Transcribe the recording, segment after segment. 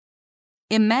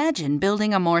Imagine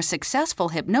building a more successful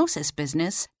hypnosis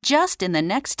business just in the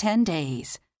next 10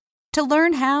 days. To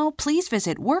learn how, please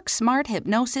visit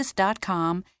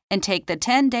WorkSmartHypnosis.com and take the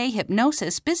 10-day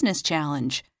Hypnosis Business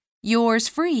Challenge. Yours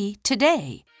free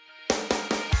today.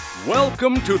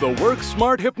 Welcome to the Work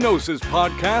Smart Hypnosis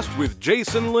podcast with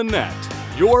Jason Linett,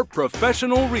 your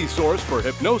professional resource for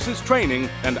hypnosis training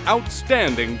and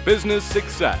outstanding business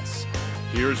success.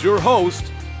 Here's your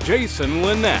host, Jason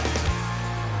Linett.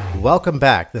 Welcome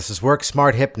back. This is Work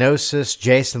Smart Hypnosis.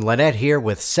 Jason Linett here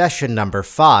with session number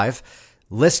 5,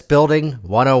 List Building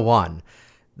 101.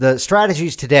 The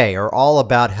strategies today are all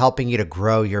about helping you to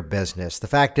grow your business. The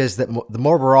fact is that the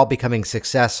more we're all becoming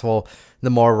successful, the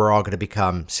more we're all going to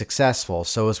become successful.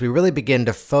 So as we really begin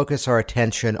to focus our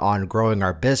attention on growing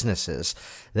our businesses,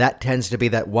 that tends to be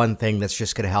that one thing that's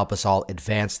just going to help us all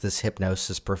advance this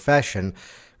hypnosis profession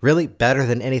really better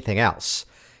than anything else.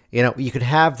 You know, you could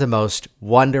have the most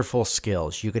wonderful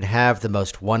skills. You could have the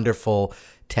most wonderful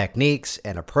techniques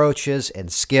and approaches and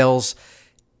skills.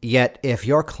 Yet if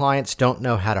your clients don't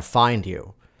know how to find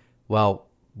you, well,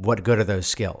 what good are those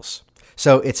skills?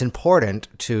 So it's important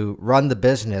to run the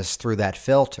business through that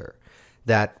filter,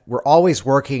 that we're always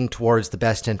working towards the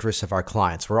best interests of our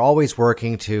clients. We're always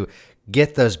working to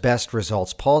get those best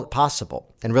results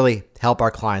possible and really help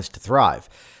our clients to thrive.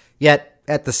 Yet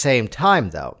at the same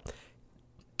time, though,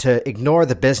 to ignore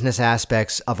the business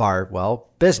aspects of our,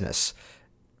 business,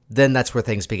 then that's where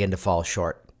things begin to fall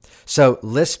short. So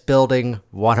List Building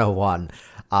 101.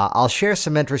 I'll share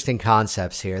some interesting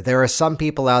concepts here. There are some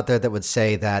people out there that would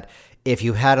say that if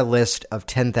you had a list of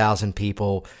 10,000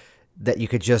 people, that you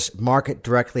could just market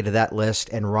directly to that list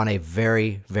and run a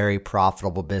very, very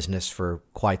profitable business for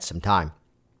quite some time.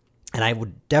 And I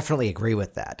would definitely agree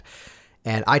with that.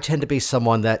 And I tend to be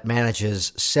someone that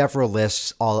manages several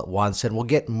lists all at once, and we'll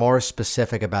get more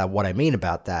specific about what I mean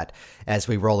about that as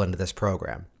we roll into this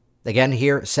program. Again,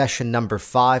 here, session number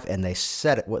 5, and they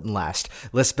said it wouldn't last.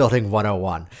 List Building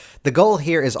 101. The goal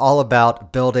here is all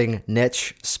about building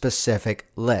niche-specific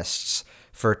lists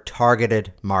for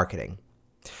targeted marketing.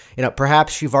 You know,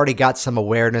 perhaps you've already got some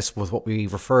awareness with what we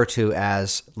refer to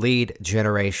as lead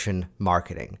generation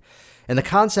marketing. And the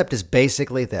concept is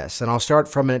basically this, and I'll start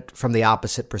from the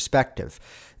opposite perspective.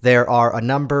 There are a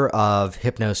number of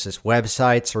hypnosis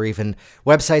websites or even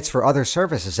websites for other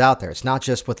services out there. It's not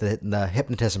just within the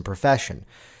hypnotism profession,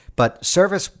 but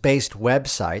service-based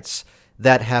websites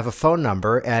that have a phone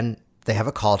number and they have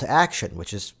a call to action,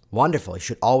 which is wonderful. You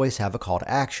should always have a call to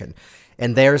action.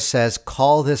 And theirs says,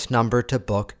 call this number to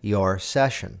book your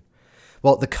session.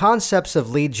 Well, the concepts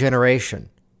of lead generation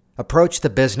approach the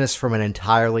business from an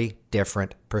entirely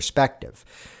different perspective.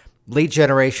 Lead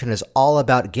generation is all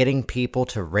about getting people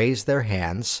to raise their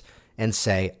hands and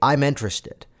say, I'm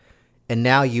interested. And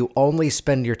now you only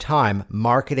spend your time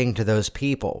marketing to those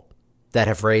people that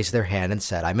have raised their hand and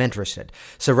said, I'm interested.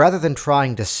 So rather than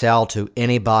trying to sell to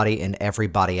anybody and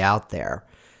everybody out there,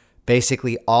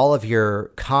 basically all of your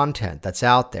content that's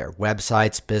out there,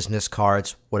 websites, business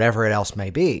cards, whatever it else may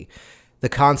be, the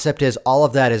concept is all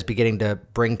of that is beginning to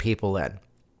bring people in.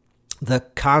 The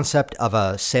concept of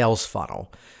a sales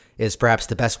funnel is perhaps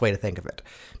the best way to think of it,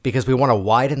 because we want to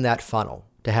widen that funnel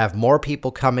to have more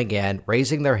people coming in,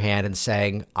 raising their hand and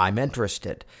saying, I'm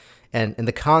interested. And in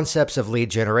the concepts of lead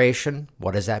generation,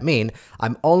 what does that mean?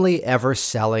 I'm only ever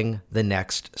selling the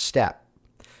next step.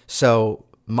 So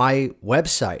my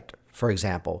website, for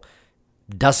example,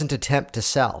 doesn't attempt to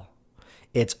sell.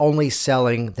 It's only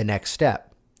selling the next step.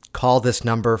 Call this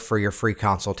number for your free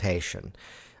consultation.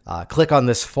 Click on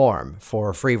this form for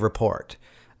a free report.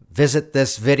 Visit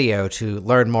this video to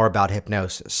learn more about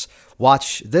hypnosis.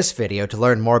 Watch this video to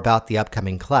learn more about the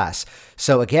upcoming class.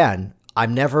 So again,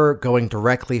 I'm never going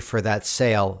directly for that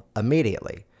sale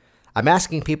immediately. I'm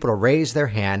asking people to raise their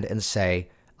hand and say,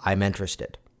 I'm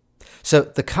interested. So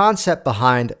the concept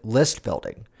behind list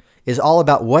building is all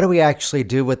about what do we actually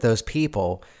do with those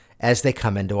people as they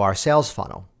come into our sales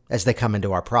funnel, as they come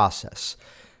into our process.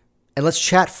 And let's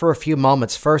chat for a few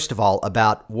moments, first of all,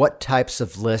 about what types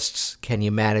of lists can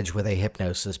you manage with a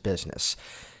hypnosis business.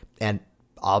 And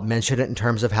I'll mention it in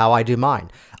terms of how I do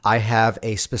mine. I have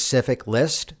a specific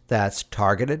list that's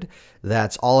targeted,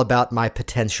 that's all about my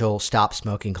potential stop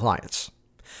smoking clients.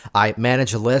 I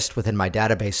manage a list within my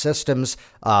database systems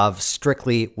of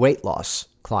strictly weight loss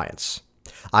clients.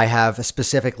 I have a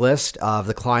specific list of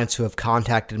the clients who have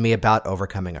contacted me about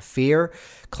overcoming a fear,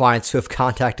 clients who have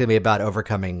contacted me about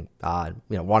overcoming,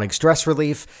 wanting stress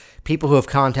relief, people who have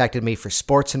contacted me for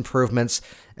sports improvements,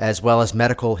 as well as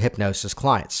medical hypnosis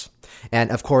clients.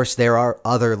 And of course, there are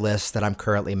other lists that I'm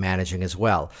currently managing as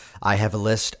well. I have a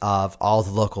list of all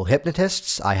the local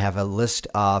hypnotists. I have a list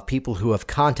of people who have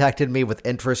contacted me with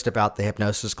interest about the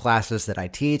hypnosis classes that I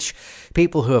teach,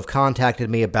 people who have contacted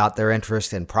me about their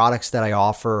interest in products that I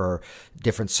offer or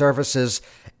different services,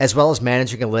 as well as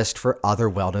managing a list for other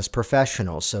wellness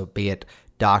professionals. So be it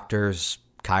doctors,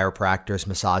 chiropractors,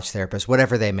 massage therapists,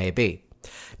 whatever they may be.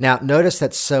 Now, notice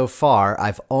that so far,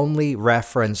 I've only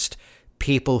referenced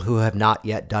people who have not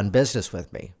yet done business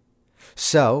with me.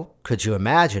 So, could you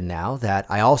imagine now that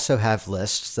I also have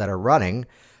lists that are running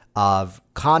of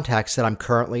contacts that I'm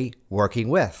currently working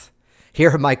with?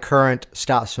 Here are my current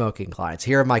stop smoking clients.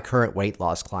 Here are my current weight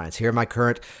loss clients. Here are my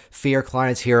current fear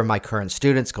clients. Here are my current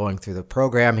students going through the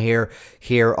program here.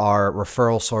 Here are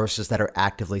referral sources that are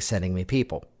actively sending me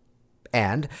people.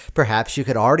 And perhaps you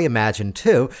could already imagine,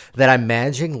 too, that I'm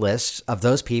managing lists of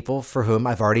those people for whom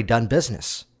I've already done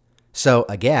business. So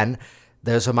again,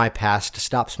 those are my past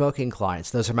stop smoking clients.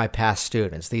 Those are my past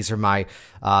students. These are my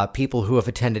people who have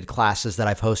attended classes that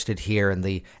I've hosted here in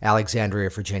the Alexandria,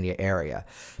 Virginia area.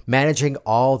 Managing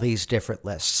all these different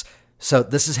lists. So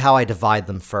this is how I divide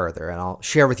them further, and I'll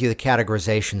share with you the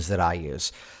categorizations that I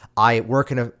use. I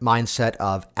work in a mindset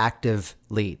of active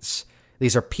leads.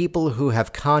 These are people who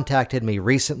have contacted me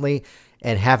recently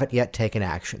and haven't yet taken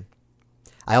action.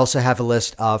 I also have a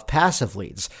list of passive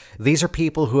leads. These are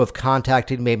people who have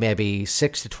contacted me maybe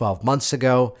 6 to 12 months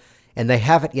ago, and they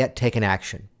haven't yet taken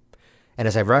action. And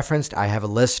as I referenced, I have a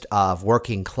list of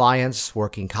working clients,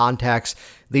 working contacts.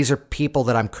 These are people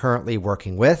that I'm currently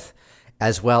working with,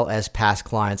 as well as past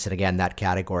clients. And again, that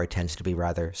category tends to be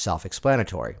rather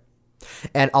self-explanatory.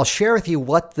 And I'll share with you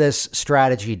what this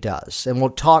strategy does. And we'll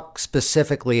talk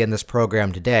specifically in this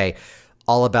program today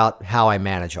all about how I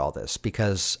manage all this,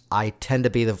 because I tend to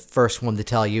be the first one to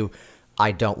tell you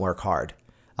I don't work hard.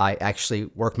 I actually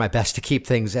work my best to keep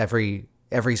things every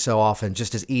so often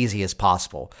just as easy as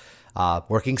possible.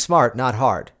 Working smart, not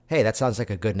hard. Hey, that sounds like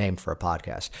a good name for a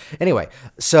podcast. Anyway,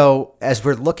 so as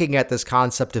we're looking at this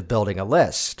concept of building a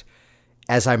list,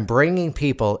 as I'm bringing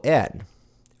people in,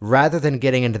 rather than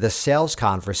getting into the sales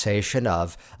conversation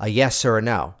of a yes or a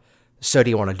no. So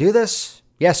do you want to do this?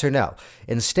 Yes or no?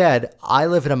 Instead, I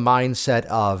live in a mindset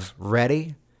of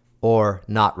ready or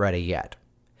not ready yet.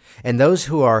 And those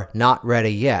who are not ready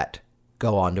yet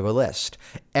go onto a list.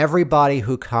 Everybody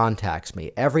who contacts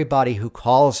me, everybody who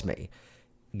calls me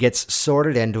gets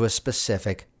sorted into a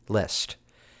specific list.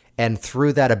 And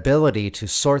through that ability to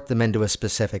sort them into a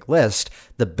specific list,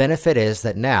 the benefit is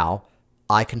that now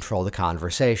I control the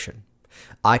conversation.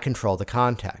 I control the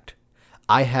contact.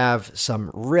 I have some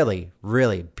really,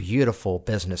 really beautiful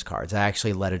business cards. I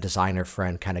actually let a designer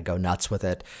friend kind of go nuts with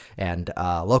it, and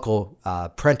a local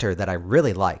printer that I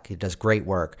really like. He does great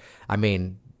work. I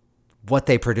mean, what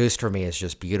they produced for me is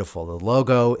just beautiful. The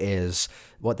logo is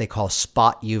what they call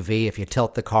spot UV. If you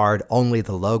tilt the card, only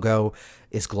the logo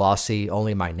is glossy.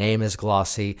 Only my name is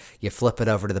glossy. You flip it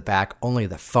over to the back, only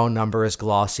the phone number is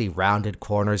glossy, rounded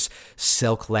corners,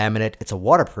 silk laminate. It's a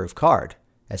waterproof card,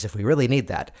 as if we really need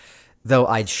that. Though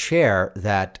I'd share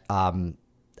that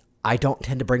I don't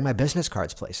tend to bring my business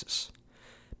cards places,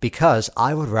 because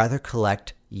I would rather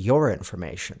collect your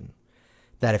information.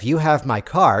 That if you have my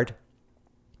card,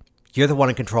 you're the one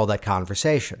in control of that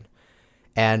conversation.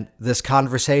 And this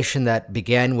conversation that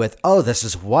began with, oh, this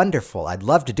is wonderful, I'd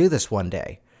love to do this one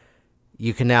day,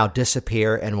 you can now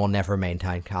disappear and will never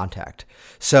maintain contact.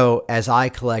 So as I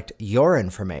collect your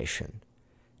information,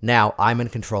 now I'm in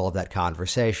control of that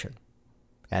conversation.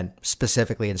 And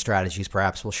specifically in strategies,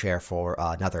 perhaps we'll share for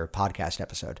another podcast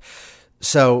episode.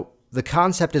 So the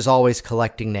concept is always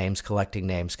collecting names,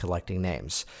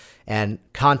 and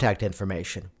contact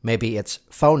information. Maybe it's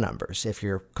phone numbers if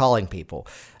you're calling people.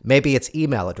 Maybe it's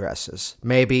email addresses.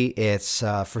 Maybe it's,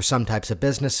 for some types of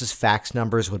businesses, fax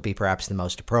numbers would be perhaps the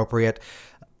most appropriate.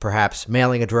 Perhaps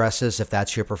mailing addresses, if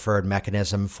that's your preferred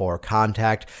mechanism for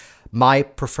contact. My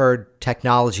preferred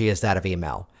technology is that of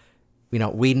email. You know,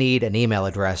 we need an email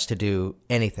address to do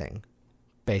anything,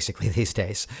 basically, these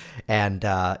days. And,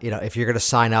 if you're going to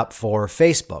sign up for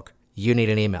Facebook, you need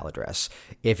an email address.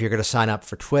 If you're going to sign up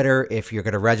for Twitter, if you're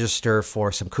going to register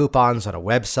for some coupons on a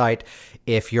website,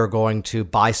 if you're going to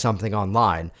buy something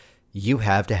online, you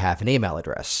have to have an email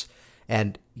address.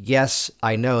 And yes,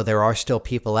 I know there are still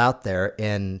people out there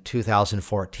in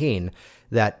 2014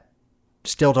 that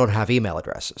still don't have email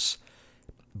addresses.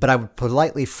 But I would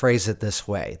politely phrase it this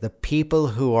way. The people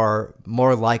who are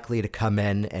more likely to come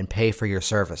in and pay for your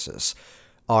services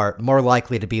are more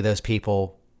likely to be those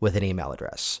people with an email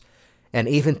address. And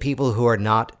even people who are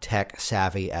not tech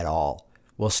savvy at all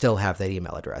will still have that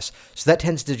email address. So that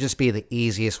tends to just be the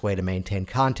easiest way to maintain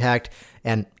contact,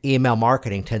 and email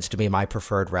marketing tends to be my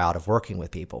preferred route of working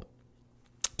with people.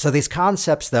 So these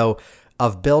concepts, though,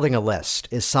 of building a list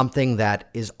is something that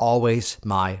is always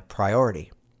my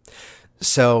priority.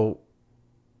 So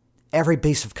every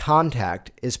piece of contact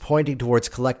is pointing towards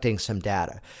collecting some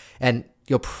data, and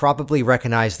you'll probably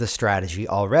recognize this strategy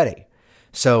already.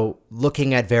 So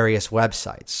looking at various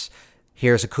websites,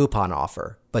 here's a coupon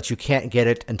offer, but you can't get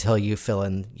it until you fill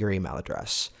in your email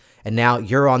address. And now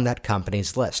you're on that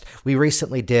company's list. We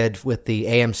recently did with the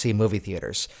AMC movie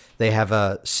theaters. They have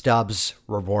a Stubs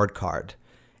reward card.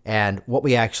 And what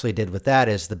we actually did with that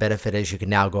is the benefit is you can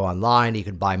now go online, you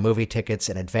can buy movie tickets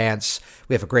in advance.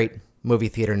 We have a great movie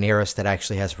theater near us that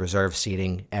actually has reserved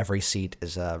seating. Every seat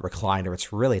is a recliner.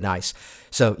 It's really nice.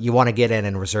 So you want to get in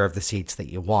and reserve the seats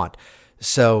that you want.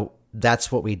 So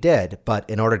that's what we did. But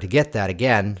in order to get that,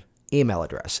 again, email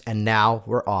address. And now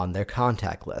we're on their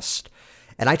contact list.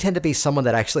 And I tend to be someone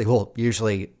that actually will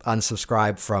usually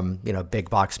unsubscribe from, big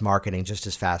box marketing just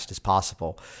as fast as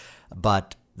possible.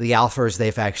 But the offers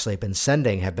they've actually been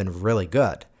sending have been really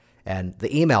good. And the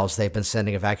emails they've been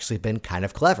sending have actually been kind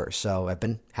of clever. So I've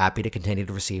been happy to continue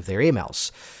to receive their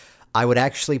emails. I would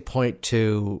actually point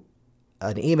to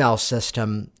an email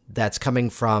system that's coming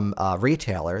from a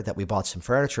retailer that we bought some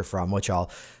furniture from, which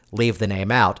I'll leave the name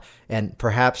out. And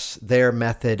perhaps their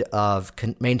method of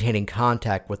maintaining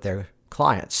contact with their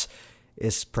clients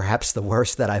is perhaps the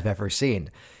worst that I've ever seen.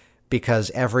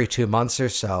 Because every 2 months or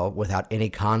so, without any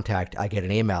contact, I get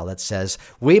an email that says,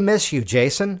 "We miss you,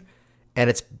 Jason." And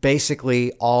it's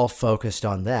basically all focused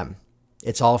on them.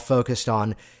 It's all focused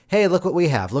on, hey, look what we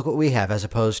have, as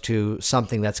opposed to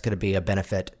something that's going to be a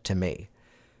benefit to me.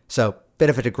 So, bit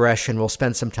of a digression. We'll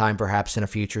spend some time perhaps in a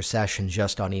future session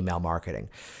just on email marketing.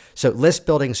 So, list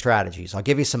building strategies. I'll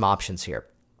give you some options here.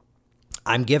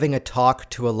 I'm giving a talk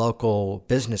to a local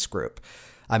business group.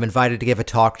 I'm invited to give a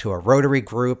talk to a Rotary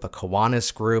group, a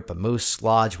Kiwanis group, a Moose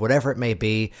Lodge, whatever it may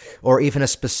be, or even a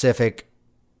specific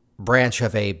branch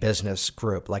of a business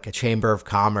group, like a Chamber of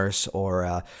Commerce or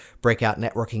a breakout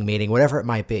networking meeting, whatever it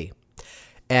might be.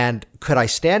 And could I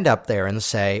stand up there and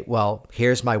say, well,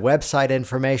 here's my website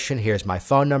information, here's my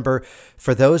phone number.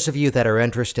 For those of you that are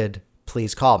interested,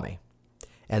 please call me.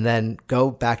 And then go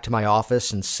back to my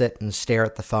office and sit and stare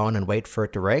at the phone and wait for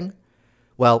it to ring?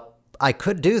 Well, I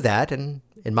could do that, and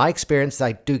in my experience,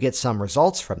 I do get some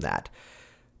results from that.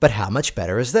 But how much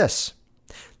better is this?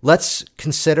 Let's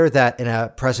consider that in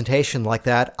a presentation like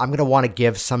that, I'm going to want to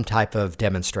give some type of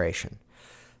demonstration,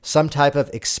 some type of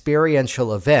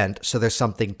experiential event, so there's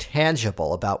something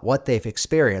tangible about what they've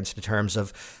experienced in terms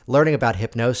of learning about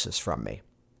hypnosis from me.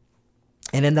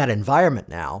 And in that environment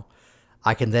now,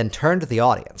 I can then turn to the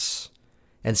audience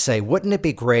and say, wouldn't it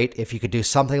be great if you could do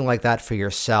something like that for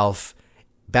yourself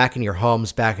back in your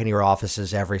homes, back in your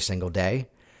offices every single day?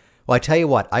 Well, I tell you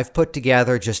what, I've put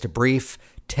together just a brief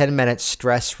 10-minute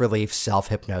stress relief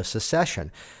self-hypnosis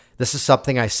session. This is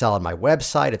something I sell on my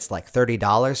website. It's like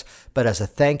 $30, but as a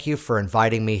thank you for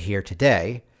inviting me here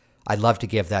today, I'd love to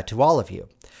give that to all of you.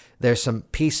 There's some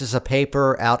pieces of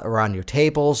paper out around your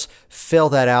tables. Fill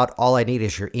that out. All I need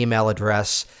is your email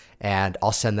address, and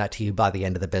I'll send that to you by the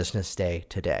end of the business day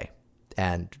today.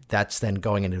 And that's then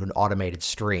going into an automated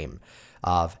stream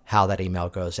of how that email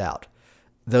goes out.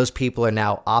 Those people are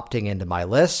now opting into my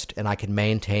list, and I can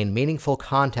maintain meaningful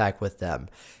contact with them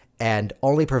and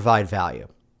only provide value.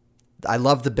 I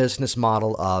love the business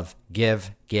model of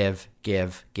give, get,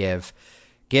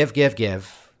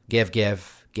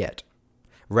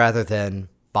 rather than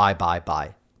buy.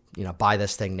 Buy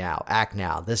this thing now, act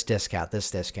now, this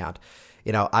discount.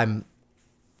 I'm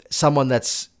someone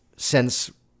that's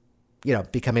since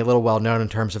becoming a little well-known in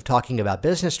terms of talking about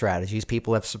business strategies.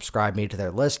 People have subscribed me to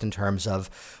their list in terms of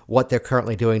what they're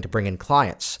currently doing to bring in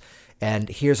clients. And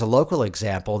here's a local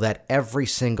example that every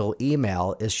single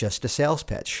email is just a sales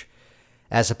pitch,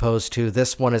 as opposed to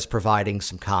this one is providing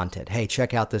some content. Hey,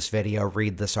 check out this video,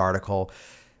 read this article.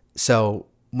 So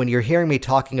when you're hearing me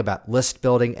talking about list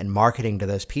building and marketing to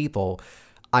those people,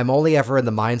 I'm only ever in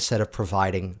the mindset of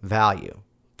providing value,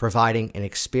 providing an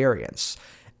experience.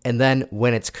 And then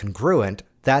when it's congruent,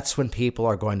 that's when people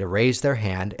are going to raise their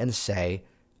hand and say,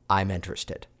 I'm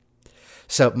interested.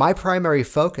 So my primary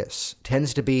focus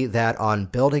tends to be that on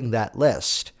building that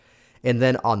list. And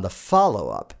then on the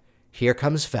follow-up, here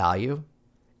comes value,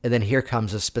 and then here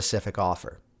comes a specific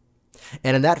offer.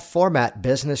 And in that format,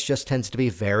 business just tends to be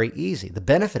very easy. The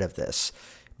benefit of this,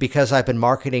 because I've been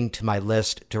marketing to my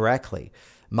list directly,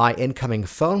 my incoming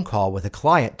phone call with a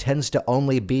client tends to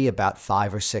only be about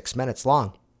 5 or 6 minutes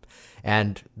long.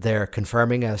 and they're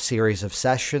confirming a series of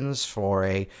sessions for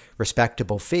a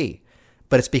respectable fee.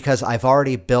 But it's because I've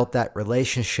already built that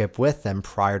relationship with them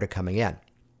prior to coming in.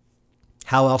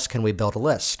 How else can we build a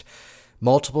list?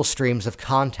 Multiple streams of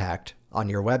contact on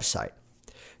your website.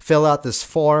 Fill out this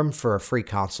form for a free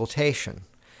consultation.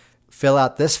 Fill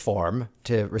out this form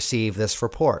to receive this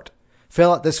report.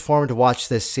 Fill out this form to watch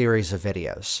this series of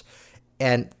videos.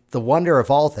 And the wonder of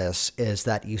all this is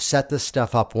that you set this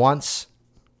stuff up once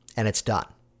and it's done.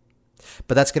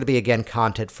 But that's going to be, again,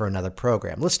 content for another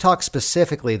program. Let's talk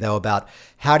specifically, though, about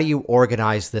how do you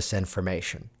organize this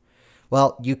information.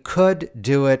 Well, you could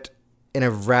do it in a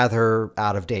rather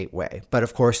out-of-date way, but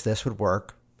of course this would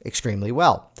work extremely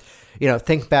well.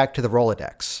 Think back to the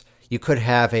Rolodex. You could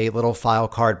have a little file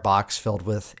card box filled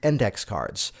with index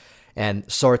cards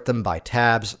and sort them by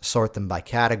tabs, sort them by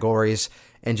categories,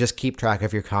 and just keep track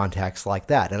of your contacts like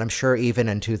that. And I'm sure even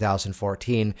in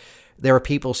 2014, there are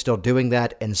people still doing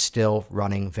that and still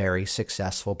running very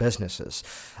successful businesses.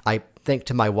 I think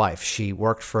to my wife, she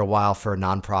worked for a while for a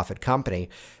nonprofit company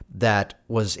that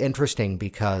was interesting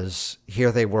because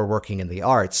here they were working in the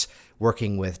arts,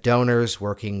 working with donors,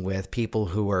 working with people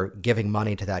who were giving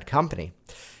money to that company.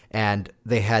 And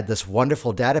they had this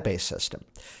wonderful database system.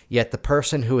 Yet the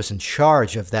person who was in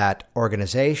charge of that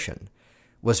organization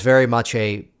was very much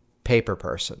a paper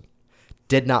person,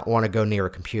 did not want to go near a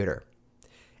computer.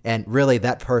 And really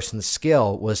that person's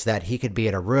skill was that he could be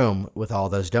in a room with all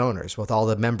those donors, with all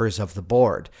the members of the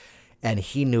board, and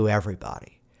he knew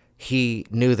everybody. He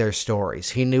knew their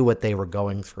stories. He knew what they were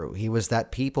going through. He was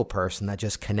that people person that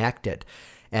just connected.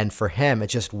 And for him, it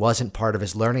just wasn't part of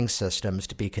his learning systems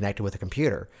to be connected with a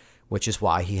computer, which is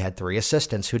why he had 3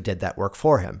 assistants who did that work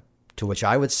for him, to which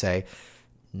I would say,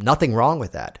 nothing wrong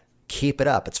with that. Keep it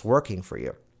up. It's working for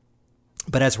you.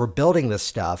 But as we're building this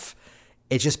stuff,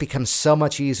 it just becomes so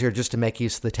much easier just to make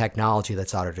use of the technology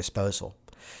that's at our disposal.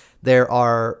 There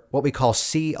are what we call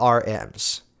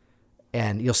CRMs,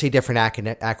 and you'll see different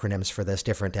acronyms for this,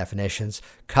 different definitions,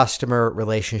 customer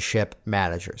relationship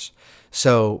managers.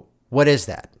 So what is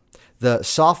that? The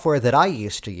software that I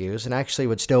used to use, and actually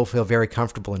would still feel very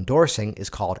comfortable endorsing, is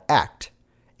called ACT,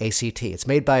 A-C-T. It's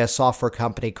made by a software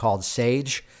company called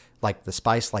Sage, like the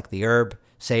spice, like the herb,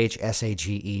 Sage,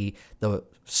 S-A-G-E. The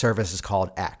service is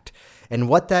called ACT. And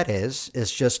what that is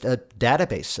just a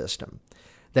database system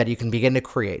that you can begin to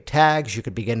create tags, you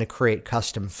can begin to create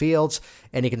custom fields,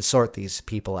 and you can sort these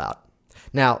people out.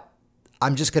 Now,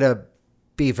 I'm just going to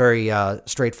be very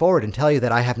straightforward and tell you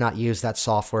that I have not used that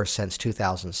software since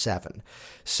 2007.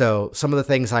 So some of the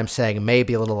things I'm saying may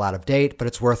be a little out of date, but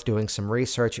it's worth doing some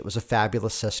research. It was a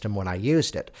fabulous system when I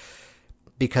used it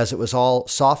because it was all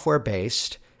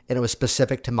software-based and it was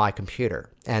specific to my computer.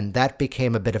 And that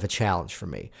became a bit of a challenge for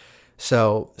me.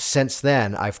 So since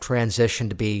then, I've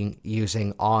transitioned to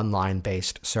using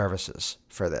online-based services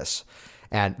for this.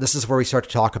 And this is where we start to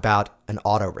talk about an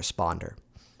autoresponder.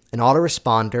 An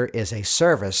autoresponder is a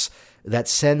service that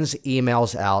sends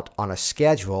emails out on a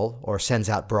schedule or sends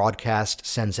out broadcasts,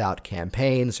 sends out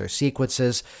campaigns or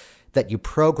sequences that you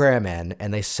program in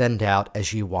and they send out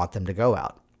as you want them to go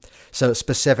out. So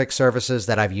specific services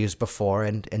that I've used before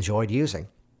and enjoyed using.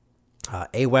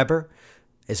 Aweber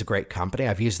is a great company.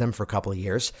 I've used them for a couple of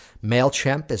years.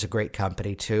 MailChimp is a great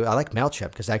company too. I like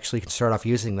MailChimp because actually you can start off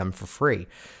using them for free.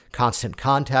 Constant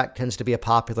Contact tends to be a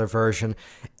popular version.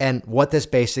 And what this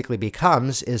basically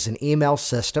becomes is an email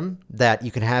system that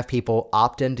you can have people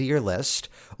opt into your list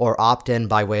or opt in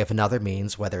by way of another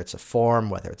means, whether it's a form,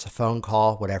 whether it's a phone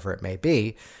call, whatever it may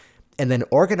be, and then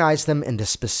organize them into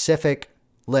specific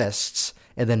lists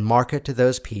and then market to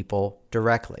those people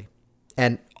directly.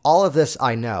 And all of this,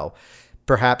 I know,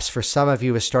 perhaps for some of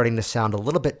you is starting to sound a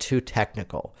little bit too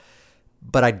technical,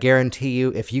 but I'd guarantee you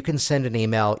if you can send an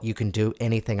email, you can do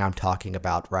anything I'm talking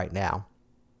about right now.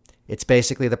 It's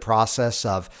basically the process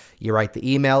of you write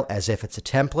the email as if it's a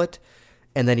template,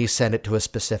 and then you send it to a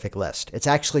specific list. It's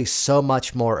actually so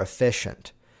much more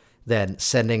efficient than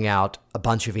sending out a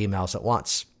bunch of emails at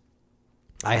once.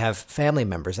 I have family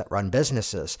members that run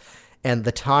businesses, and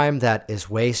the time that is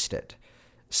wasted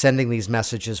sending these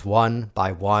messages one by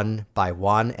one by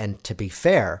one, and to be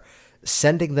fair,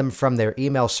 sending them from their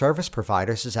email service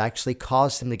providers has actually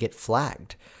caused them to get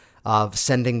flagged of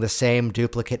sending the same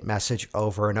duplicate message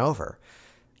over and over.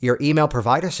 Your email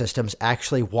provider systems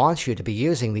actually want you to be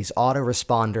using these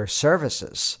autoresponder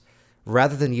services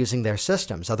rather than using their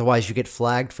systems. Otherwise, you get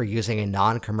flagged for using a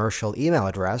non-commercial email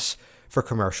address for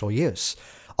commercial use.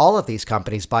 All of these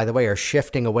companies, by the way, are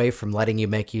shifting away from letting you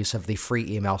make use of the free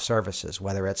email services,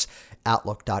 whether it's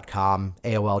Outlook.com,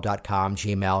 AOL.com,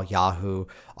 Gmail, Yahoo,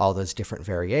 all those different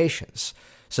variations.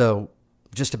 So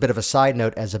just a bit of a side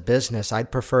note, as a business,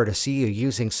 I'd prefer to see you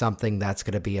using something that's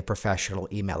going to be a professional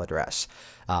email address.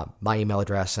 My email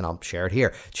address, and I'll share it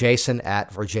here,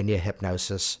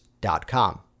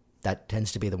 jason@virginiahypnosis.com. That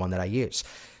tends to be the one that I use.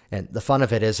 And the fun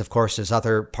of it is, of course, as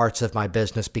other parts of my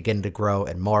business begin to grow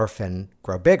and morph and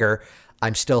grow bigger,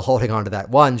 I'm still holding on to that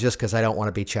one just because I don't want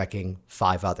to be checking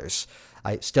 5 others.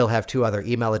 I still have 2 other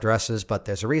email addresses, but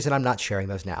there's a reason I'm not sharing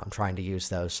those now. I'm trying to use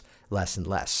those less and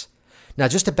less. Now,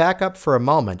 just to back up for a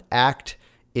moment, ACT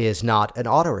is not an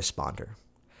autoresponder.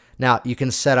 Now, you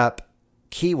can set up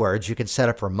keywords, you can set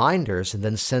up reminders, and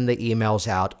then send the emails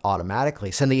out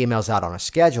automatically. Send the emails out on a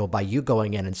schedule by you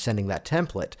going in and sending that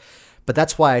template. But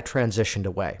that's why I transitioned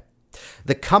away.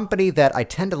 The company that I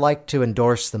tend to like to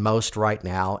endorse the most right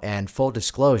now, and full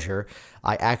disclosure,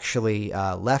 I actually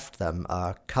left them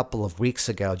a couple of weeks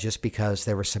ago just because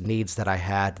there were some needs that I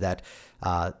had that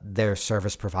their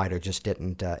service provider just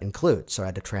didn't include. So I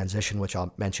had to transition, which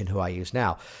I'll mention who I use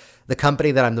now. The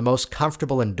company that I'm the most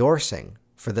comfortable endorsing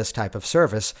for this type of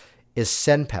service is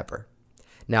SendPepper.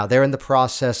 Now, they're in the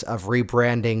process of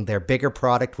rebranding their bigger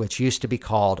product, which used to be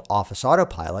called Office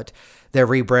Autopilot. They're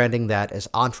rebranding that as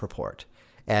Ontraport.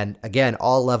 And again,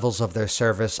 all levels of their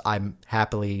service I'm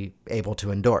happily able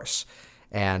to endorse.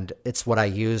 And it's what I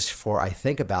used for, I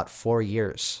think, about 4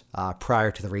 years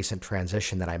prior to the recent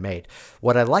transition that I made.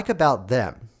 What I like about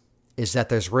them is that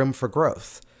there's room for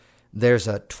growth. There's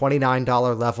a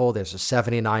 $29 level, there's a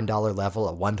 $79 level,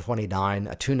 a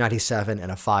 $129, a $297, and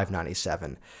a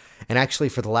 $597. And actually,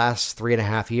 for the last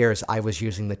 3.5 years, I was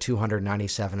using the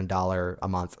 $297 a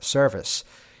month service,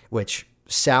 which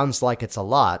sounds like it's a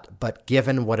lot, but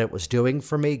given what it was doing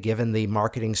for me, given the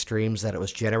marketing streams that it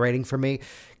was generating for me,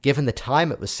 given the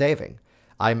time it was saving,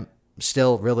 I'm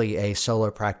still really a solo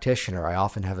practitioner. I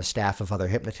often have a staff of other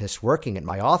hypnotists working at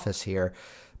my office here,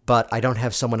 but I don't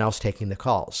have someone else taking the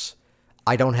calls.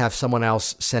 I don't have someone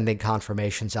else sending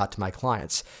confirmations out to my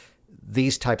clients.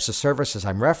 These types of services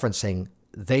I'm referencing,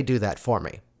 they do that for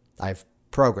me. I've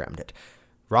programmed it.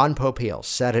 Ron Popeil,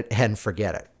 set it and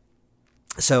forget it.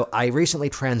 So I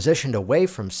recently transitioned away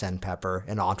from SendPepper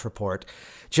and Ontraport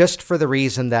just for the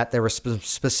reason that there were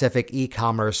specific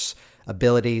e-commerce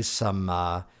abilities, some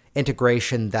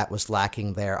integration that was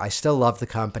lacking there. I still love the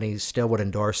company, still would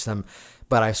endorse them,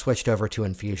 but I switched over to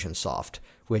Infusionsoft,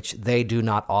 which they do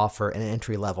not offer an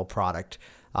entry-level product.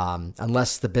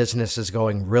 Unless the business is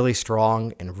going really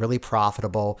strong and really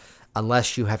profitable,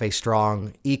 unless you have a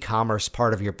strong e-commerce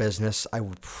part of your business, I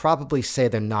would probably say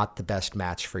they're not the best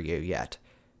match for you yet.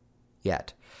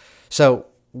 So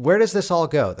where does this all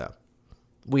go, though?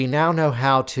 We now know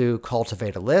how to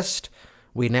cultivate a list.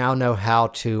 We now know how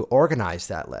to organize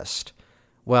that list.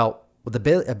 Well,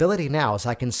 the ability now is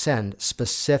I can send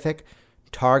specific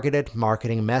targeted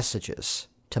marketing messages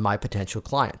to my potential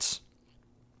clients.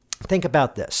 Think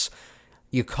about this.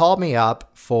 You call me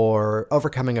up for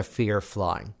overcoming a fear of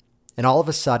flying, and all of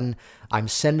a sudden, I'm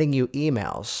sending you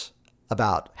emails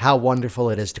about how wonderful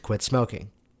it is to quit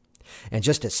smoking. And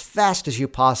just as fast as you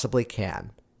possibly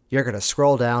can, you're going to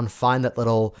scroll down, find that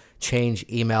little change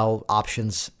email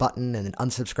options button, and then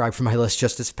unsubscribe from my list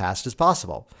just as fast as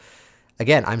possible.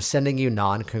 Again, I'm sending you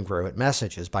non-congruent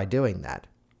messages by doing that.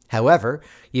 However,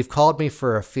 you've called me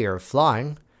for a fear of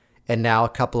flying, and now a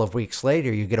couple of weeks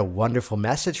later, you get a wonderful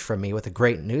message from me with a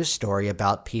great news story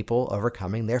about people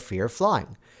overcoming their fear of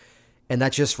flying. And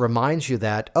that just reminds you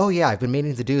that, oh yeah, I've been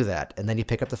meaning to do that. And then you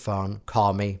pick up the phone,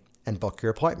 call me, and book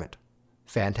your appointment.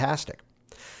 Fantastic.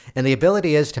 And the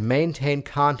ability is to maintain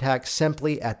contact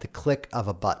simply at the click of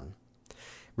a button.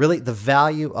 Really, the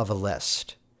value of a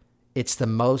list. It's the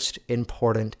most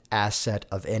important asset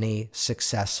of any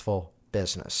successful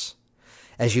business.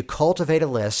 As you cultivate a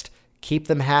list, keep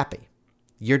them happy.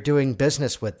 You're doing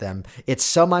business with them. It's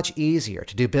so much easier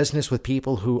to do business with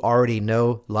people who already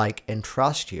know, like, and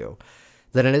trust you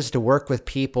than it is to work with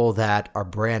people that are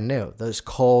brand new, those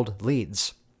cold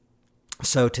leads.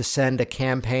 So to send a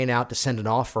campaign out, to send an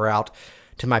offer out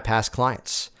to my past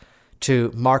clients,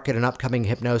 to market an upcoming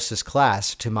hypnosis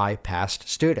class to my past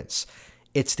students,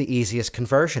 it's the easiest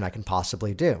conversion I can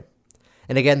possibly do.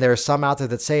 And again, there are some out there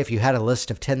that say if you had a list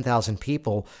of 10,000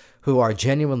 people who are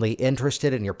genuinely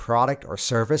interested in your product or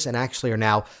service and actually are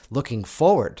now looking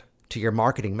forward to your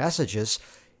marketing messages,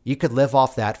 you could live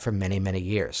off that for many, many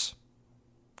years.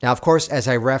 Now, of course, as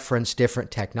I reference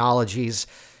different technologies,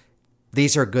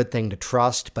 these are a good thing to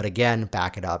trust, but again,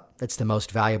 back it up. It's the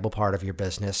most valuable part of your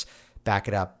business. Back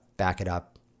it up, back it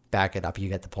up, back it up. You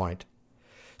get the point.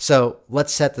 So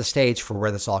let's set the stage for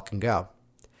where this all can go.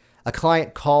 A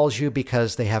client calls you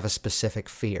because they have a specific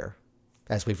fear,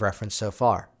 as we've referenced so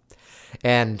far.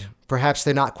 and perhaps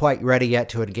they're not quite ready yet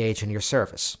to engage in your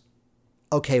service.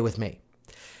 Okay with me.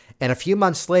 And a few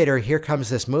months later, here comes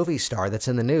this movie star that's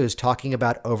in the news talking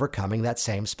about overcoming that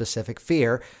same specific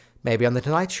fear, maybe on The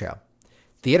Tonight Show.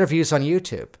 The interview's on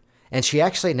YouTube, and she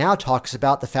actually now talks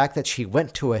about the fact that she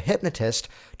went to a hypnotist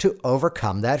to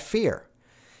overcome that fear.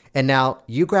 And now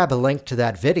you grab a link to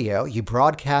that video, you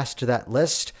broadcast to that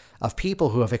list of people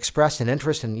who have expressed an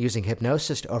interest in using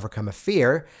hypnosis to overcome a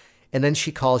fear, and then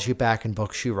she calls you back and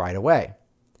books you right away.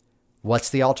 What's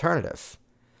the alternative?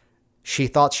 She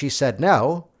thought she said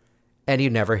no, and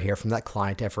you never hear from that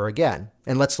client ever again.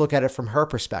 And let's look at it from her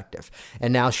perspective.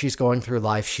 And now she's going through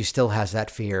life. She still has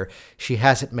that fear. She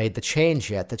hasn't made the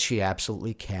change yet that she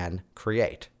absolutely can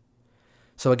create.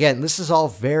 So again, this is all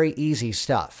very easy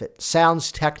stuff. It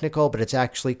sounds technical, but it's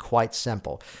actually quite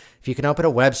simple. If you can open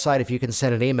a website, if you can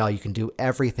send an email, you can do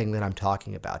everything that I'm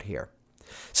talking about here.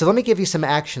 So let me give you some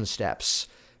action steps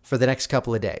for the next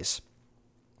couple of days.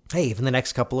 Hey, even the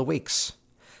next couple of weeks.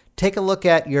 Take a look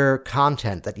at your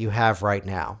content that you have right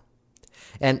now.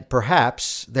 And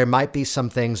perhaps there might be some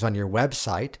things on your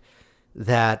website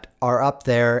that are up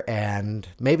there and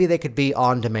maybe they could be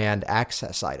on-demand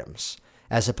access items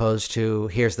as opposed to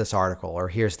here's this article or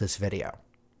here's this video.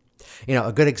 You know,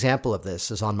 a good example of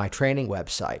this is on my training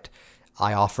website.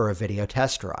 I offer a video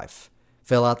test drive.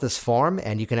 Fill out this form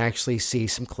and you can actually see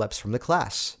some clips from the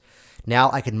class.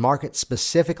 Now I can market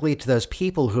specifically to those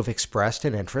people who have expressed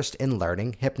an interest in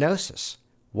learning hypnosis.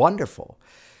 Wonderful.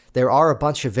 There are a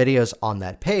bunch of videos on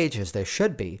that page, as there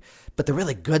should be, but the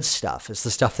really good stuff is the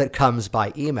stuff that comes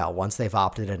by email once they've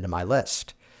opted into my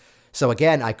list. So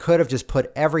again, I could have just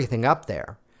put everything up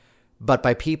there, but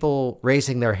by people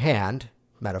raising their hand,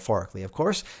 metaphorically of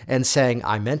course, and saying,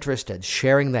 I'm interested,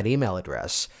 sharing that email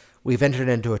address, we've entered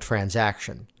into a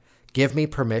transaction. Give me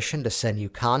permission to send you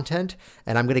content,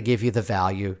 and I'm going to give you the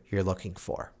value you're looking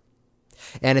for.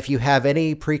 And if you have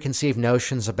any preconceived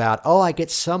notions about, oh, I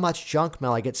get so much junk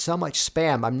mail, I get so much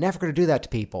spam, I'm never going to do that to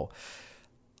people,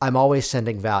 I'm always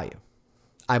sending value.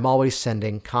 I'm always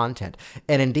sending content.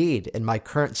 And indeed, in my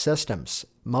current systems,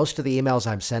 most of the emails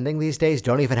I'm sending these days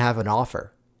don't even have an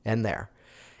offer in there.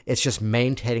 It's just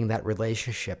maintaining that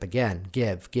relationship. Again,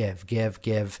 give,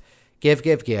 get.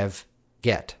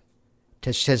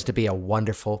 It tends to be a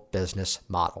wonderful business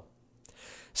model.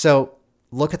 So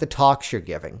look at the talks you're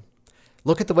giving.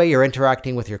 Look at the way you're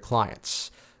interacting with your clients.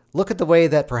 Look at the way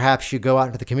that perhaps you go out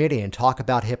into the community and talk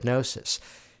about hypnosis.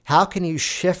 How can you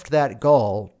shift that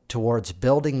goal towards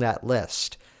building that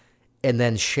list and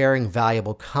then sharing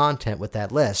valuable content with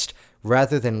that list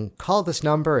rather than call this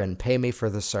number and pay me for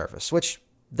the service, which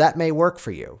that may work for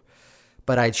you.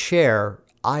 But I'd share,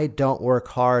 I don't work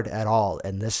hard at all,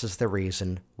 and this is the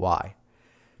reason why.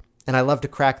 And I love to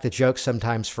crack the joke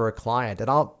sometimes for a client, and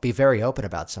I'll be very open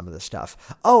about some of this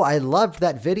stuff. Oh, I loved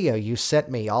that video you sent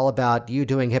me all about you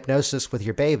doing hypnosis with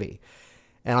your baby.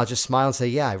 And I'll just smile and say,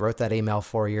 yeah, I wrote that email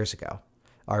 4 years ago.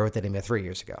 Or I wrote that email 3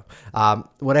 years ago.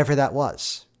 Whatever that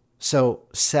was. So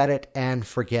set it and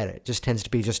forget it. It just tends to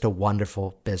be just a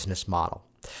wonderful business model.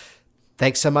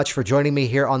 Thanks so much for joining me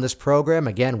here on this program.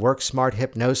 Again,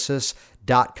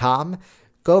 WorkSmartHypnosis.com.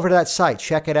 Go over to that site,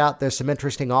 check it out. There's some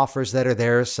interesting offers that are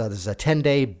there. So there's a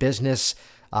 10-day business,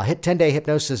 10-day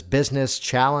hypnosis business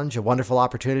challenge, a wonderful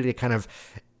opportunity to kind of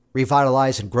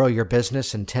revitalize and grow your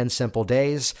business in 10 simple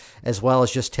days, as well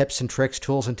as just tips and tricks,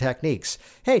 tools and techniques.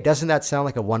 Hey, doesn't that sound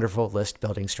like a wonderful list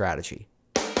building strategy?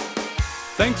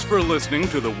 Thanks for listening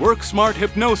to the Work Smart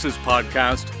Hypnosis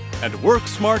podcast at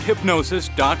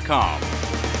WorkSmartHypnosis.com.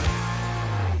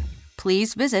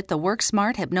 Please visit the Work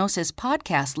Smart Hypnosis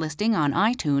podcast listing on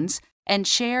iTunes and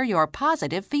share your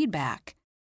positive feedback.